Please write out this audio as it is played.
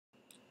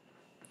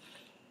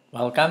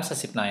Welcome sa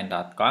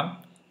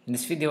zip9.com. In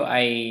this video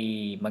ay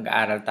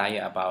mag-aaral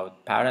tayo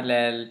about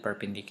parallel,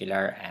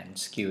 perpendicular, and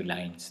skew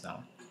lines.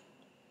 No?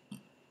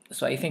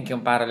 So I think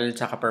yung parallel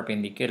tsaka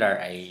perpendicular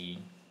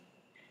ay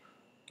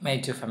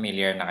medyo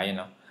familiar na kayo.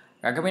 No?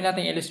 Gagawin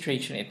natin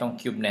illustration itong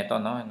cube neto.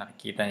 No?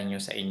 Nakikita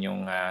ninyo sa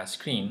inyong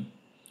screen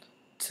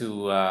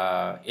to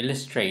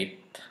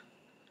illustrate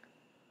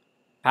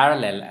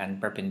parallel and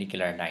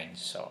perpendicular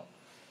lines. So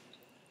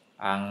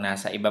ang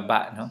nasa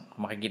ibaba, no?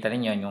 Kung makikita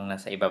niyo yung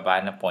nasa ibaba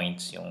na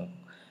points, yung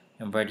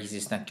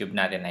vertices ng cube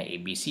natin ay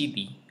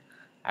ABCD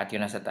at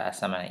yung nasa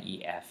taas naman ay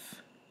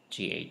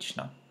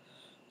EFGH, no?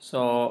 So,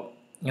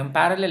 yung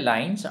parallel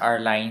lines are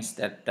lines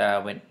that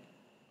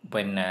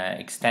when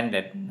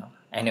extended, no?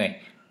 Anyway,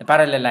 the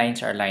parallel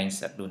lines are lines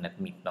that do not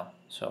meet, no?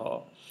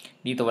 So,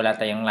 dito wala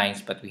tayong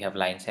lines but we have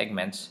line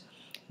segments.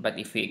 But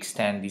if we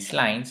extend these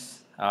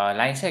lines,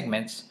 line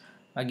segments,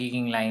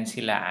 magiging lines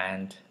sila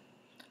and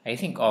I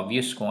think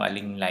obvious kung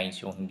aling lines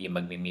yung hindi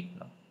magmi-meet,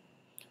 no?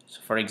 So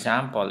for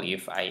example,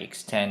 if I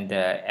extend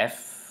the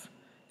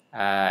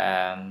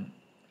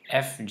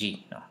FG,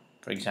 no?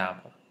 For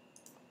example,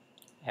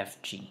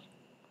 FG.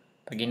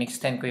 Pag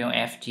in-extend ko yung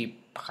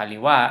FG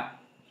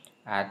pakaliwa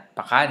at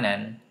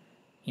pakanan,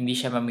 hindi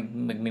siya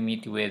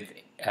magmi-meet with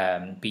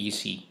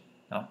BC,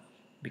 no?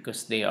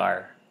 Because they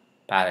are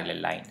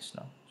parallel lines,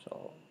 no?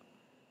 So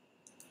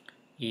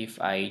if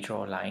I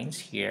draw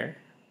lines here,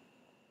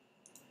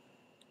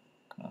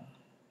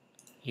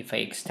 if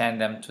I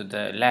extend them to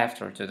the left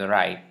or to the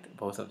right,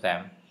 both of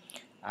them,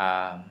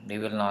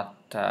 they will not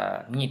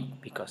meet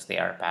because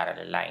they are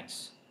parallel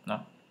lines,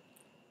 no?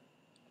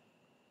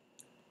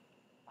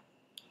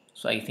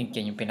 So I think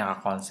yan yung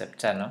pinaka-concept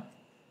sa, no?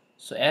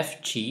 So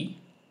FG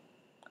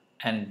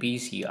and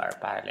BC are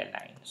parallel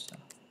lines,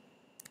 no?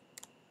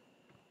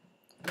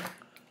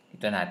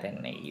 Ito natin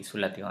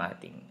isulat yung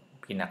ating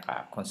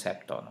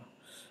pinaka-konsepto, no?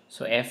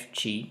 So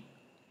FG,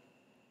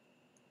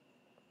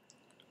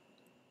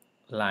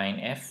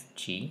 line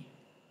FG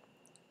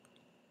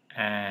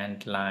and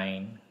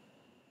line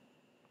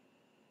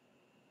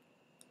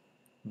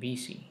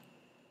BC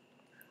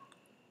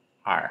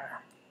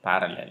are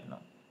parallel, no?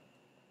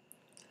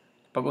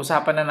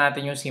 Pag-usapan na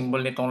natin yung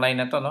symbol nitong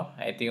line na to, no?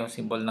 Ito yung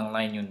symbol ng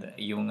line,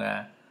 yung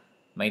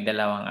may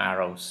dalawang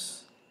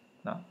arrows,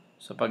 no?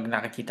 So pag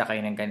nakikita kayo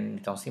ng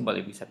ganitong symbol,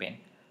 ibig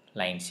sabihin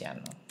lines yan,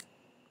 no?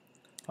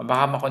 O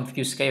baka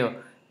ma-confuse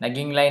kayo,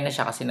 naging line na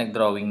siya kasi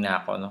nag-drawing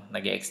na ako, no?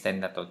 Nag-extend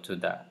na to to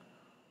the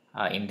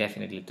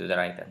indefinitely to the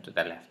right and to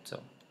the left. So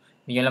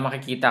hindi nyo lang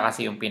makikita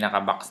kasi yung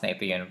pinaka-box na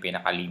ito, yun yung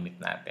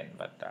pinaka-limit natin.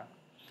 But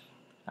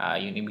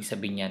yung ibig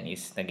sabihin yan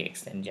is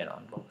nag-extend yan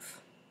on both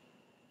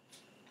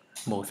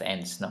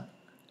ends, no?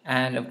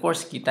 And of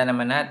course, kita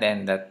naman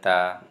natin that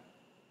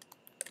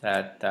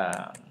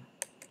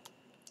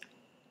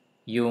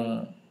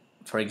yung,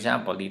 for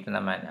example, dito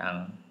naman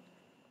ang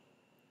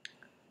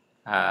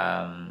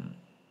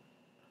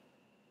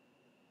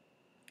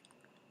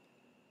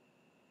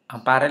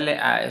parallel,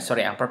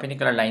 ang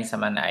perpendicular lines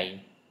naman ay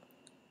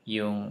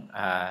yung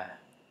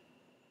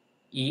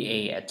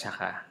EA at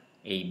saka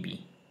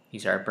AB.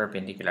 These are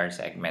perpendicular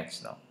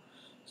segments, no?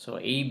 So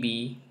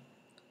AB,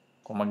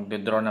 kung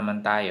magdo-draw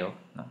naman tayo,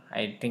 no?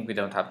 I think we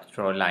don't have to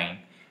draw a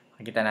line.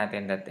 Makita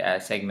natin that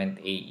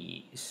segment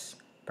AE is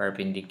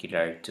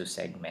perpendicular to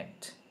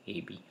segment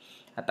AB.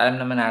 At alam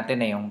naman natin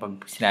na yung pag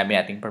sinabi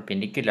nating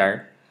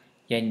perpendicular,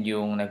 yan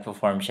yung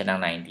nagpo-form siya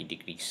ng 90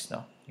 degrees,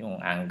 no? Yung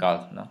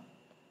angle, no?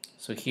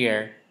 So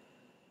here,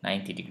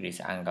 90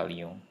 degrees angle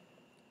yung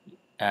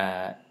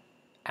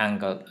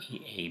angle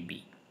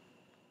EAB.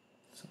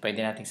 So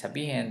pwede nating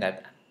sabihin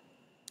that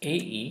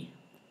AE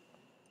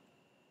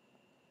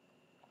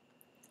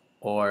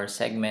or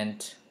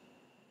segment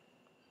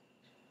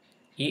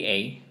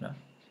EA, no,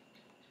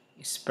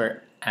 is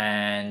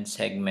and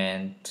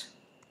segment,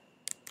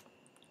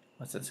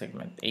 what's that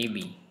segment?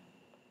 AB.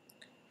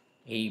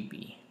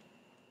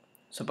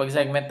 So pag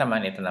segment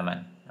naman, ito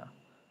naman, no,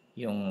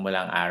 yung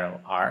walang arrow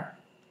R,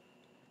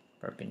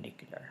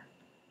 perpendicular.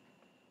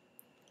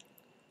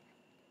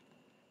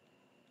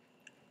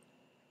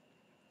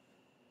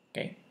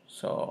 Okay,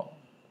 so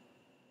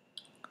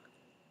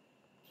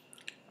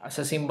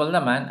sa symbol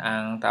naman,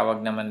 ang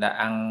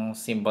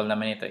symbol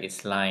naman ito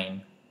is line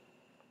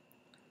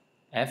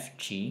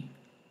FG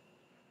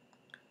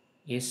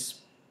is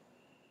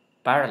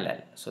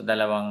parallel. So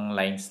dalawang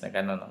lines na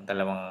gano'n, no?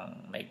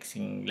 Dalawang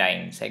maiksing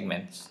line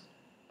segments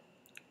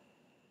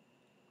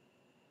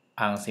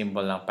ang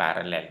symbol ng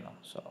parallel, no?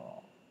 So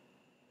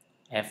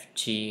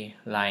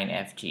line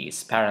FG is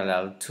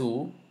parallel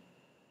to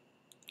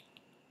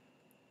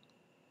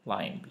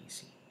line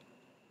BC.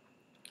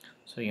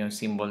 So yung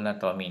symbol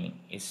na to meaning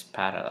is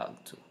parallel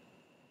to.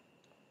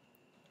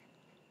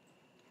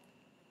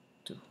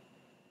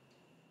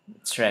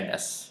 It's read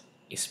as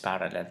is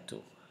parallel to,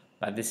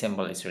 but this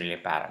symbol is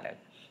really parallel.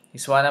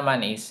 This one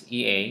naman is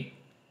EA.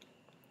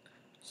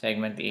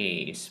 Segment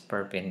EA is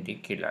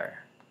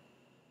perpendicular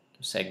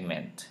to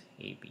segment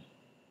AB.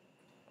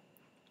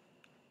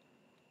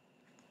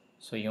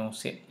 So yung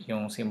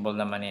symbol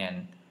naman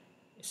yan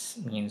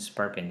means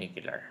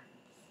perpendicular.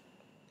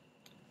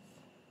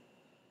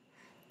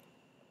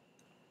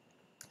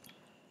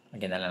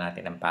 Lagyan na lang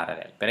natin ng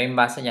parallel. Pero yung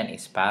basa niyan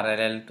is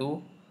parallel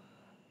to,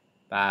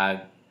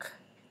 pag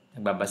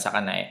nagbabasa ka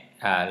na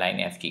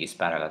line FG is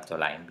parallel to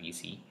line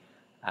BC.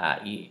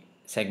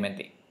 Segment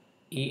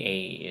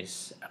EA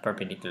is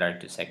perpendicular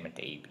to segment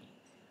AB.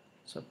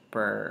 So,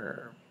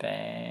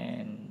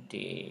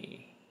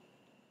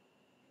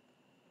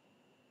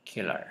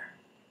 perpendicular.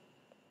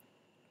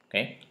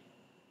 Okay?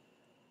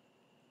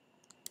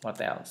 What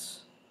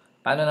else?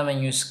 Paano naman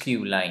yung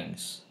skew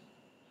lines?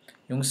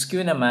 Yung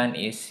skew naman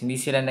is hindi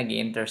sila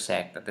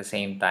nag-intersect at the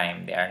same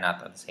time. They are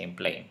not on the same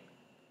plane.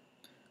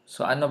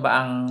 So, ano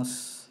ba ang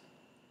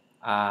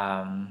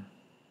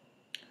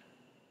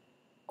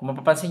kung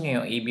mapapansin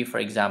nyo yung AB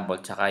for example,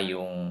 tsaka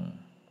yung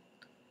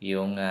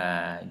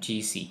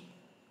GC,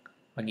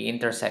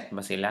 mag-intersect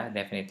ba sila?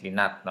 Definitely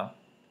not, no?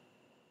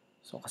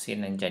 So, kasi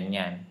nandyan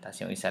yan.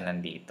 Tapos yung isa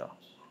nandito.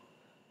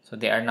 So,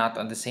 they are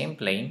not on the same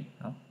plane,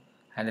 no?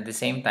 And at the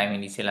same time,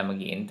 hindi sila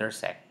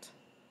mag-intersect.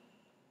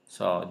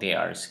 So, they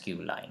are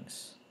skew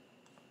lines.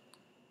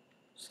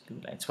 Skew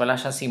lines. Wala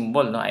siyang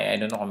symbol, no? I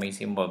don't know kung may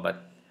symbol,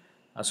 but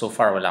so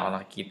far, wala akong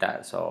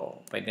nakikita.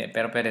 So,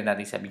 pero pwede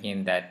natin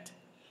sabihin that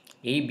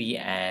AB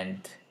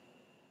and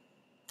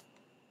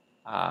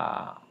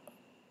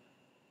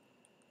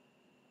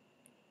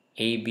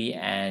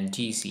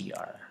GC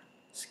are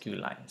skew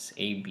lines.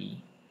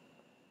 AB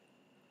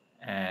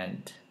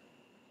and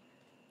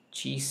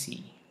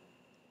GC.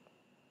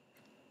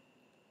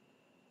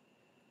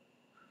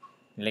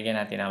 Nilagyan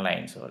natin ng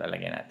line. So,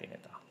 lalagyan natin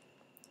ito.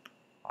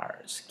 Are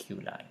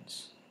skew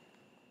lines.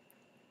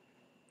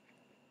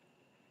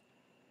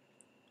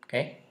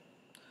 Okay?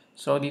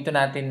 So, dito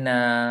natin na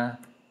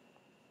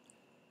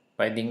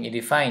pwedeng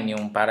i-define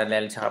yung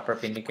parallel sa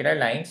perpendicular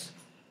lines.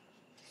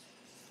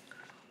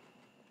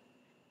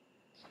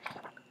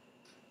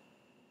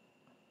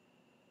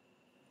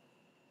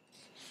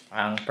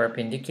 Ang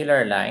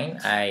perpendicular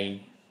line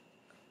ay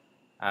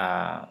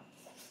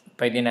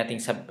pwede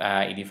nating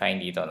i-define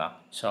dito, no?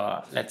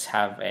 So, let's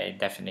have a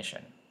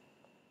definition.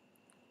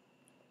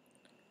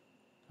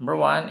 Number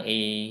 1, a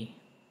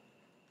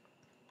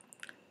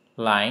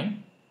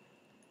line,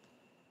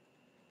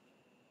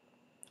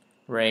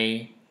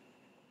 ray,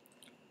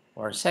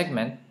 or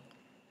segment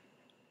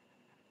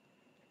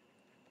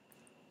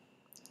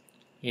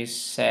is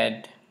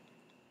said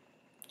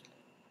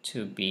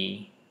to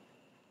be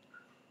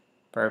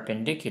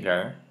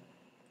perpendicular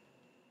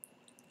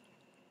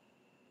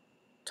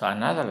to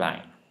another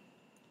line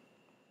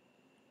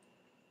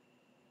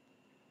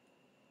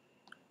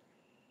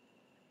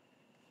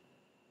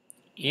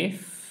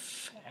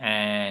if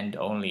and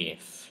only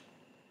if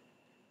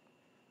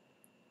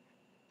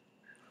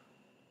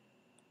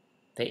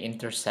they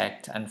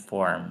intersect and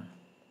form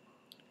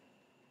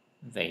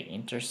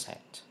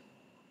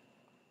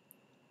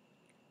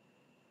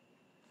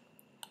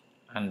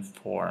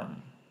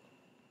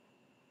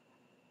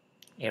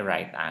a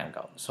right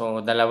angle. So,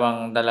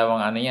 dalawang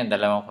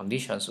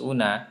conditions.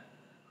 Una,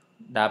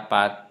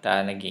 dapat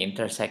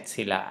nag-intersect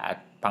sila, at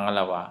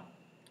pangalawa,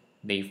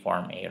 they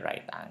form a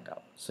right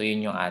angle. So,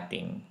 yun yung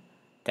ating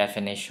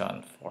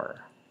definition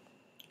for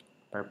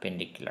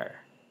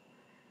perpendicular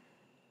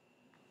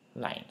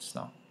lines,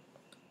 no?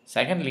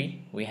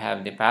 Secondly, we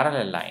have the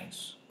parallel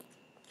lines.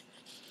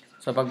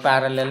 So, pag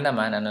parallel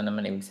naman, ano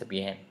naman ibig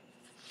sabihin?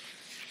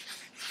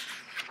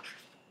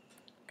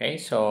 Okay,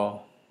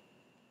 so,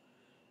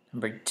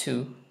 number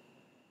 2,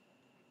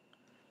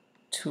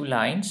 two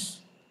lines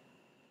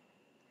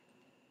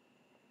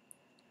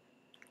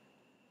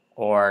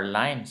or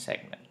line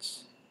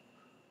segments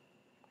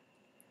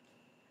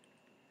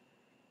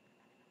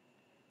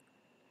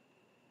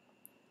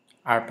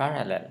are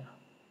parallel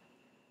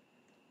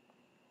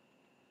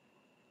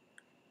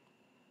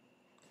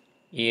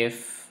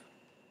if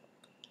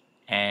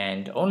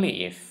and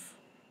only if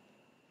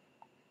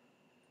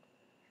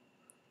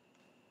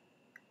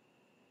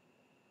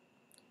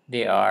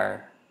they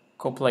are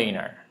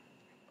coplanar.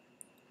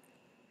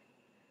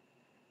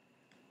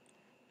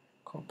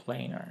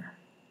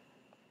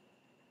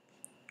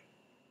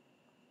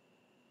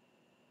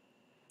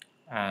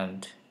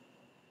 And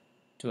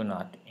do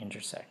not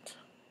intersect.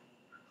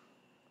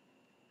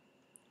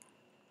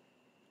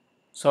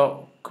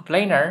 So,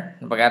 coplanar,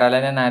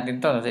 pag-aralan na natin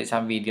to sa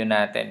isang video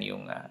natin,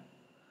 yung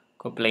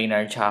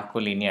coplanar tsaka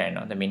collinear,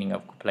 no? The meaning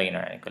of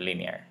coplanar and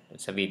collinear.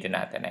 Sa video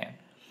natin na yan.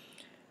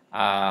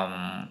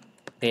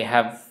 They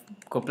have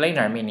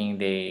coplanar, meaning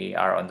they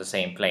are on the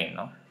same plane,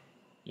 no?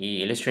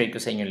 I-illustrate ko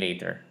sa inyo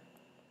later.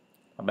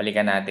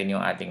 Pabalikan natin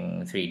yung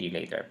ating 3D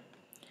later.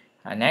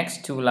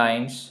 Next, two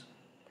lines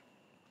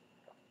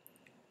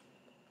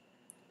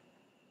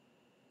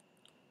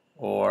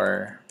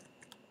or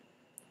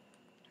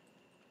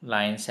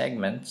line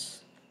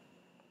segments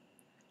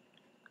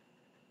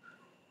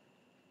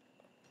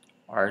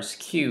are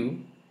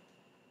skew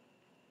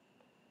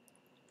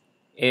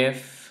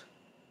if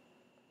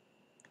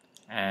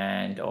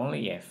and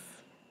only if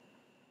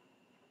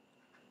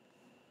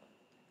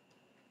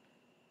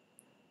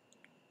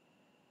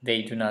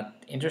They do not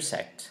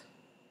intersect.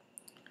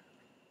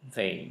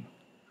 They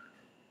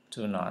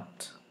do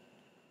not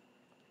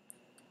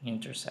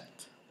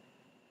intersect.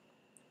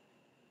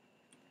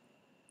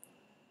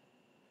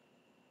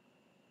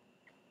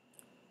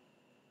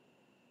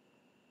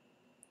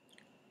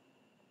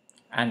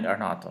 And are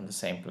not on the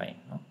same plane.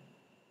 No?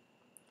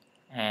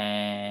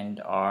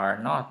 And are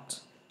not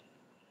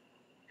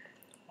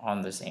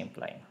on the same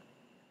plane.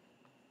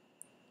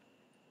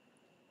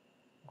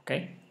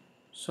 Okay?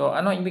 So,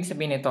 ano ibig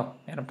sabihin nito?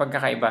 Meron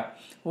pagkakaiba.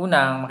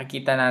 Unang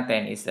makikita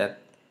natin is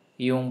that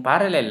yung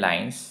parallel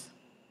lines,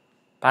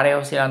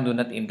 pareho silang do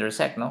not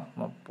intersect, no?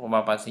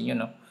 Pumapansin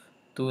nyo, no?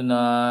 Do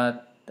not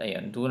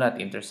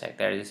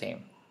intersect. They're the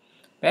same.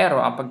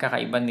 Pero, ang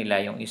pagkakaiba nila,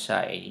 yung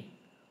isa ay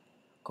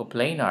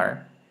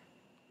coplanar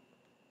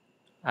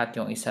at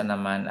yung isa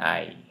naman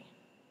ay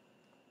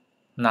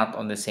not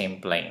on the same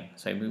plane.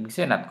 So, ibig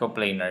sabihin, not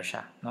coplanar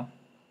siya, no?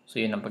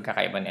 So, yun ang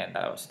pagkakaiba niyan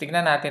dalawa. So,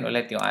 tignan natin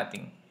ulit yung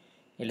ating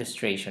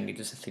illustration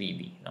dito sa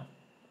 3D, no?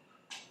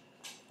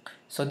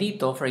 So,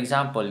 dito, for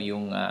example,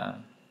 yung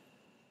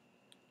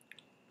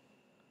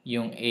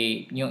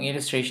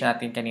illustration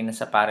natin kanina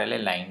sa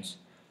parallel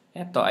lines,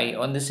 ito ay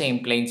on the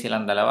same plane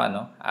silang dalawa,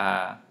 no?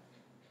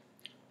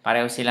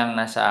 Pareho silang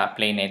nasa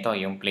plane na ito,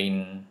 yung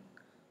plane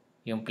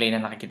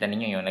na nakikita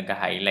ninyo, yung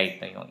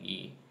nag-highlight, no? Yung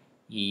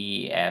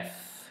EF,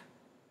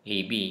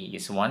 AB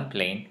is one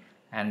plane,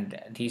 and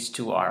these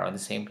two are on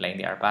the same plane.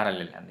 They are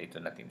parallel and they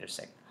do not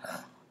intersect.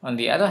 On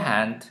the other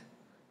hand,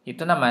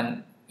 ito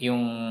naman,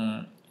 yung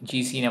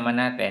GC naman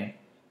natin,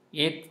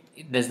 it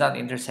does not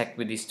intersect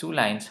with these two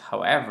lines.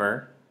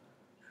 However,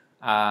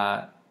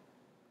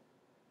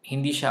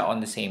 hindi siya on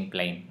the same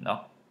plane,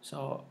 no?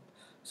 So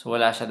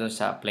wala siya dun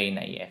sa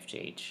plane na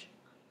EFGH.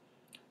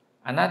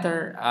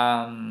 Another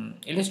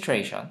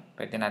illustration,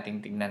 pwede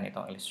nating tignan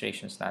itong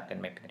illustrations natin.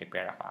 May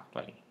pinrepare ako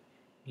actually.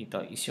 Dito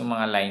is yung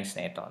mga lines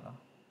na ito, no?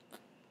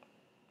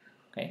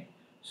 Okay?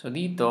 So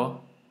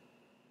dito,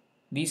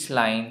 these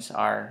lines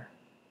are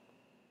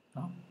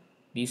on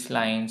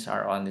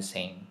the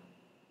same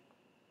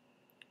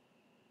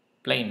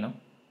plane, no?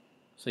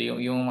 So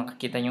yung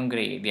makikita yung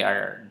gray, they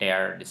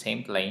are the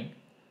same plane.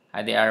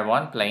 They are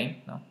one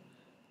plane, no?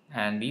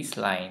 And these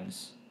line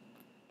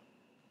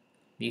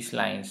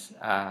and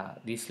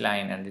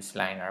this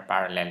line are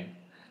parallel,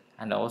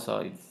 and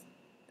also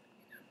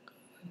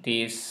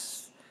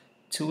these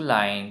two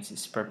lines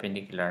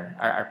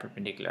are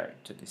perpendicular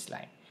to this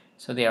line,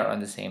 so they are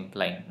on the same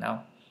plane.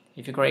 Now,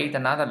 if you create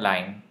another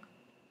line,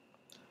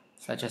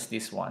 such as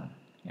this one,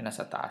 yung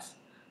nasa taas,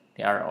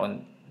 they are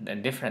on a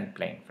different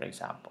plane, for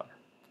example.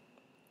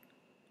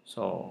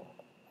 So,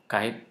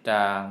 kahit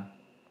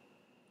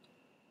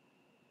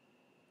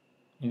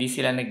hindi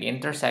sila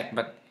nag-intersect,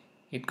 but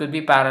it could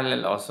be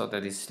parallel also to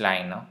this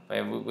line, no?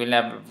 We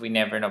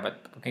never know,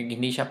 but kung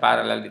hindi siya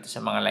parallel dito sa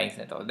mga lines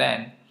nito,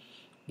 then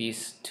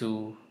these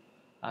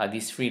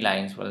three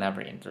lines will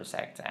never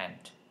intersect,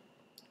 and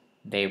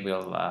they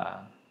will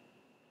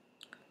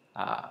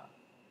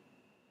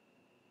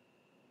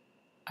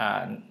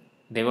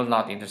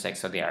not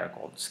intersect, so they are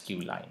called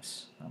skew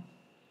lines, no?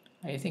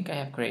 I think I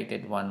have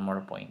created one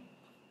more point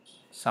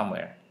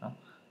somewhere, no?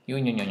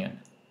 Yun.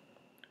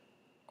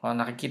 Kung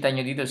nakikita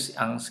nyo dito,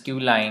 ang skew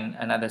line,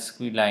 another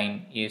skew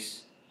line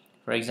is,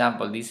 for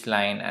example, this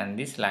line and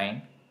this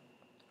line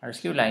are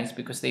skew lines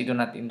because they do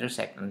not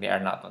intersect and they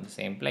are not on the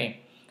same plane.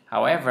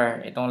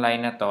 However, itong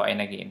line na to ay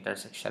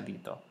nag-intersect siya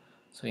dito.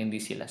 So, hindi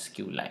sila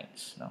skew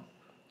lines, no?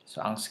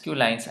 So, ang skew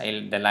lines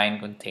ay the line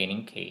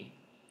containing K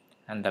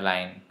and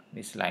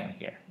this line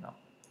here, no?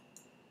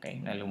 Okay,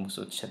 na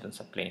lumusot siya dun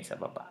sa plane sa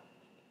baba,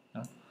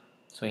 no?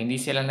 So, hindi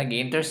sila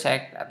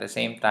nag-intersect at the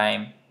same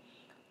time.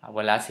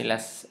 Wala sila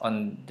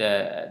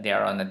they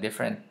are on a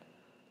different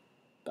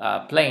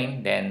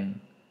plane,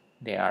 then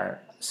they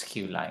are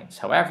skew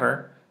lines.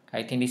 However,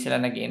 kahit hindi sila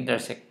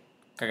nag-intersect,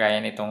 kagaya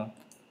nitong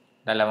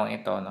dalawang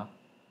ito, no?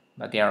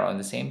 But they are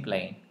on the same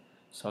plane,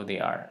 so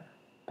they are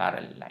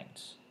parallel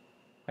lines.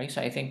 Okay,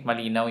 so I think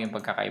malinaw yung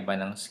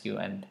pagkakaiba ng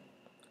skew and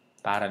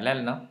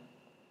parallel, no?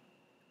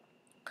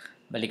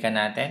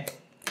 Balikan natin.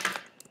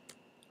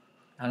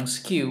 Ang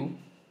skew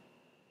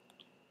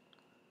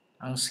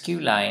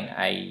line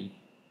ay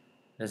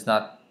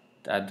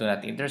do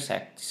not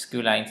intersect.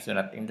 Skew lines do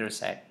not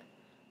intersect,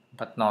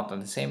 but not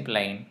on the same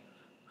plane.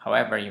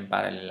 However, yung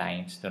parallel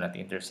lines do not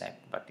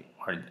intersect, but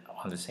are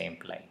on the same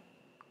plane.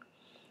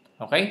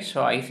 Okay,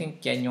 so I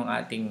think yan yung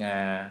ating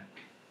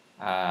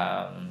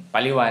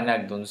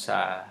paliwanag dun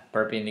sa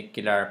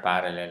perpendicular,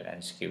 parallel,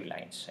 and skew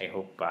lines. I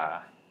hope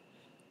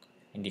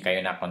hindi kayo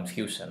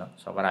na-confuse, ano?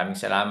 So maraming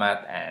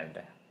salamat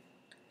and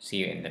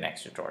see you in the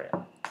next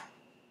tutorial.